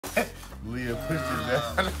Leah pushed it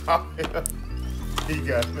down. He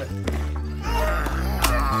got that.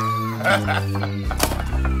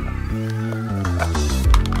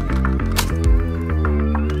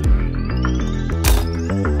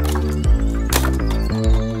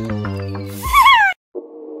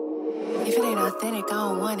 If it ain't authentic, I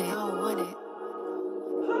don't want it.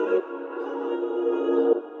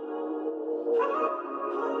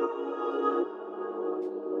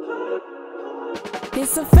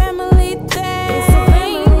 It's a family thing.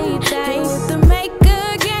 Here with the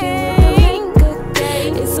Macher gang.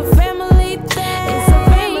 It's a family thing.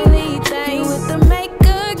 Here with the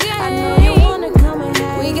Macher gang. I know you wanna come and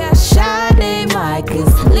hang. We got Shadi,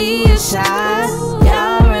 Marcus, Leah, Shy.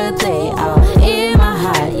 Y'all really all in my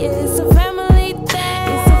heart. Yeah, it's a family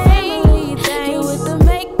thing. Here with the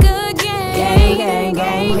Macher gang.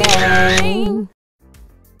 Gang.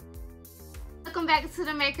 Welcome back to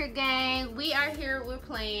the Macher gang. We are here, we're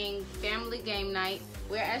playing family game night.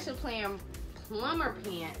 We're actually playing plumber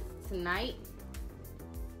pants tonight.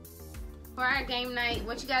 For our game night,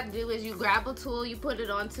 what you got to do is you grab a tool, you put it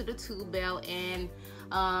onto the tool belt, and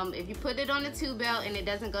if you put it on the tool belt and it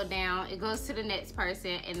doesn't go down, it goes to the next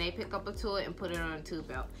person and they pick up a tool and put it on the tool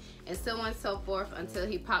belt, and so on and so forth until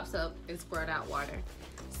he pops up and squirt out water.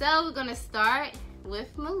 So we're gonna start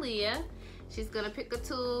with Maleyah. She's gonna pick a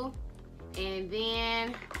tool, and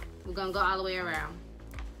then we're gonna go all the way around.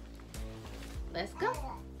 Let's go.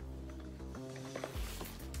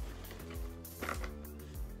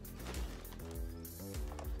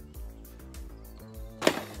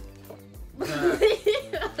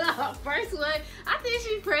 First one, I think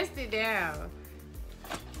she pressed it down.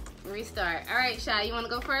 Restart. All right, Shy, you wanna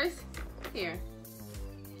go first? Here,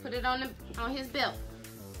 put it on his belt.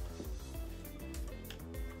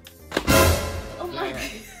 Oh my God.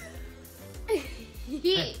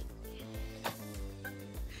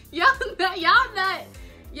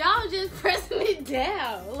 Y'all just pressing it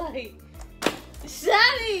down. Like,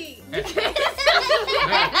 Shadi, you can't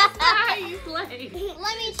that's not how you play.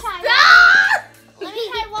 Let me try. Stop! Let me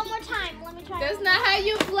try one more time. That's not how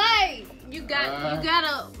you play. You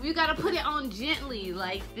gotta put it on gently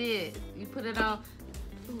like this. You put it on.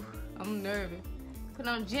 Ooh, I'm nervous. Put it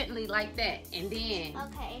on gently like that, and then.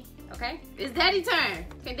 Okay. Okay, it's Daddy's turn.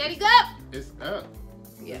 Can Daddy go? It's up.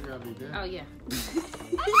 Yeah. You gotta be there. Oh yeah.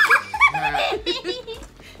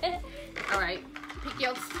 All right. Pick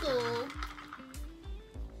your stool.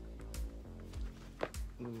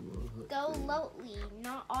 Go lowly,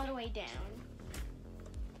 not all the way down.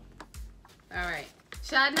 All right.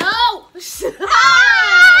 Shot no.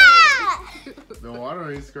 The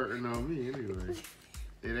water ain't skirting on me anyway.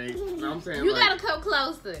 It ain't. I'm saying. You like, gotta come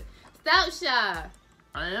closer. Stop, Shy.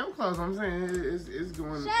 I am close. I'm saying it's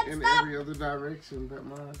going in every other direction but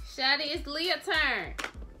mine. Shadi, it's Leah's turn.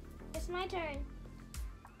 It's my turn.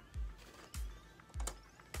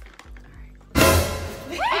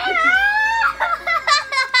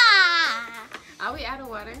 Are we out of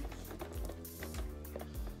water?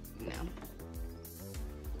 No.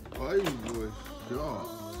 Oh, you boy, sure.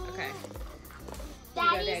 Okay.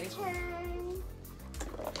 Daddy's turn.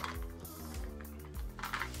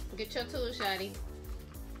 Get your tool, Shadi.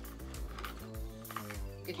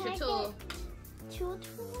 Get Can your I tool. get 2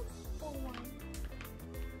 tools or 1?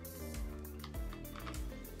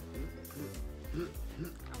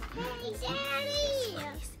 Okay, Daddy.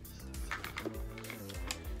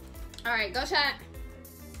 All right, go, Shot.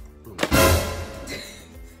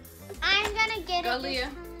 I'm gonna get Go, it.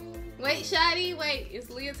 Leah. Wait, Shadi, wait. It's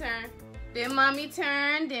Leah's turn. Then Mommy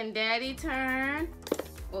turn. Then Daddy turn.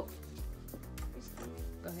 Oh.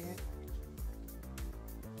 Go ahead.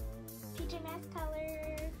 PJ Masks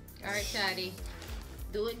color. All right, Shadi.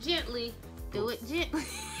 Do it gently. Do it gently.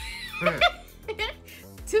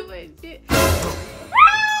 Do it gently.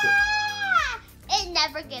 It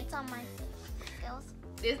never gets on my skills.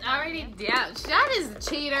 It's already down. Shot is a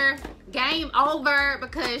cheater. Game over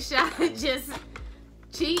because Shot just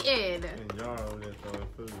cheated. And y'all over there throwing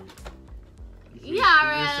food.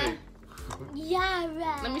 Yara.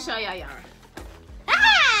 Yara. Let me show y'all Yara.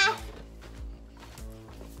 Ah!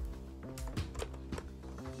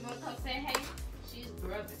 You wanna come say hey? She's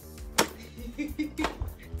grubbing.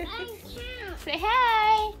 I can't. Say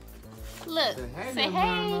hey. Look. Say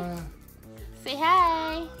hey. Mama. Say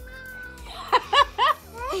hi.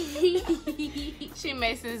 She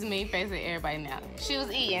messes me facing everybody now. She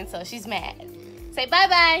was eating, so she's mad. Say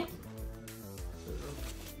bye-bye.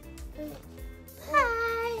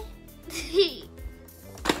 Hi.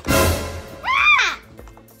 Ah!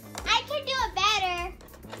 I can do it better.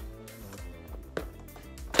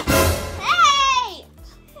 Hey!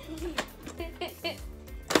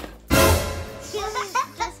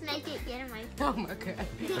 Oh my god.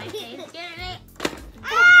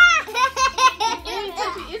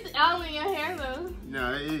 It's all in your hair though.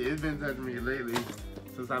 No, it's been touching me lately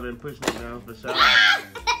since I've been pushing it down for sure.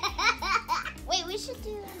 Wait, we should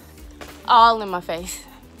do All in my face.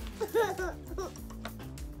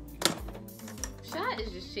 Shot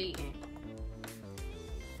is just cheating.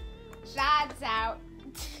 shots out.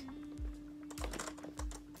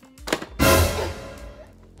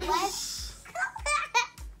 What?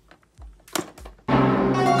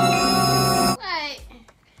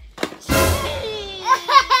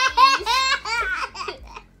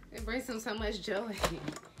 It brings him so much joy.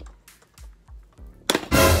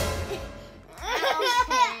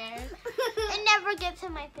 It never gets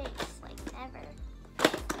in my face, like never.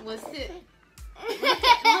 What's it?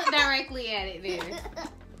 Look directly at it then.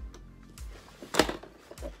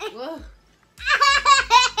 Whoa.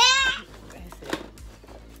 That's it.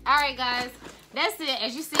 Alright guys, that's it.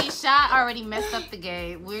 As you see, Shy already messed up the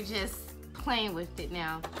game. We're just playing with it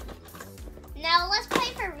now. Now let's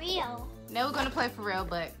play for real. Now we're gonna play for real,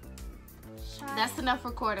 but that's enough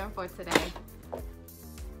recording for today.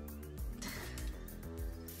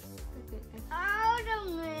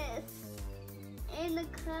 Artemis in the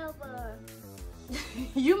cover.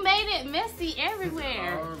 You made it messy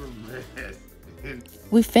everywhere. All the mess.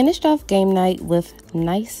 We finished off game night with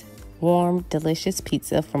nice, warm, delicious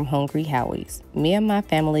pizza from Hungry Howie's. Me and my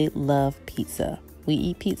family love pizza. We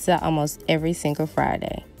eat pizza almost every single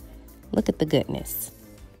Friday. Look at the goodness.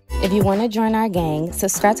 If you want to join our gang,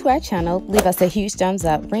 subscribe to our channel, leave us a huge thumbs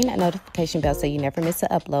up, ring that notification bell so you never miss an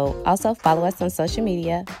upload. Also, follow us on social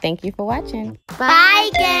media. Thank you for watching. Bye,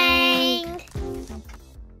 gang.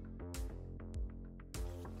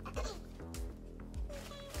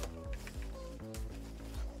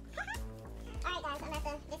 Alright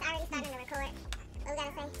guys, it's already starting to record. What we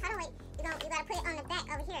gotta say? Hold on, wait. You gotta put it on the back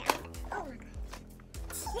over here. Oh my god.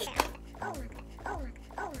 Oh my god. Oh my god.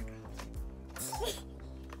 Oh my god.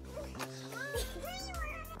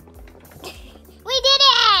 We did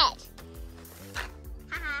it!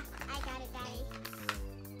 Haha, I got it, Daddy.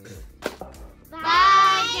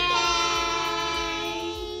 Bye, gang!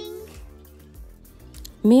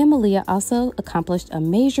 Me and Maleyah also accomplished a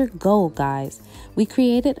major goal, guys. We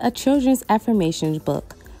created a children's affirmations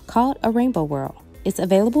book called A Rainbow World. It's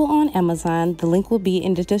available on Amazon. The link will be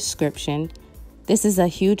in the description. This is a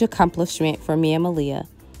huge accomplishment for me and Maleyah.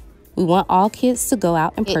 We want all kids to go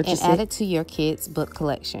out and purchase it and add it to your kids' book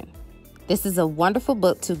collection. This is a wonderful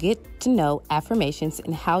book to get to know affirmations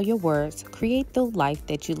and how your words create the life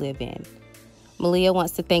that you live in. Maleyah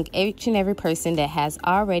wants to thank each and every person that has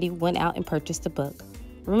already went out and purchased the book.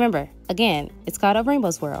 Remember, again, it's called A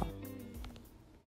Rainbow's World.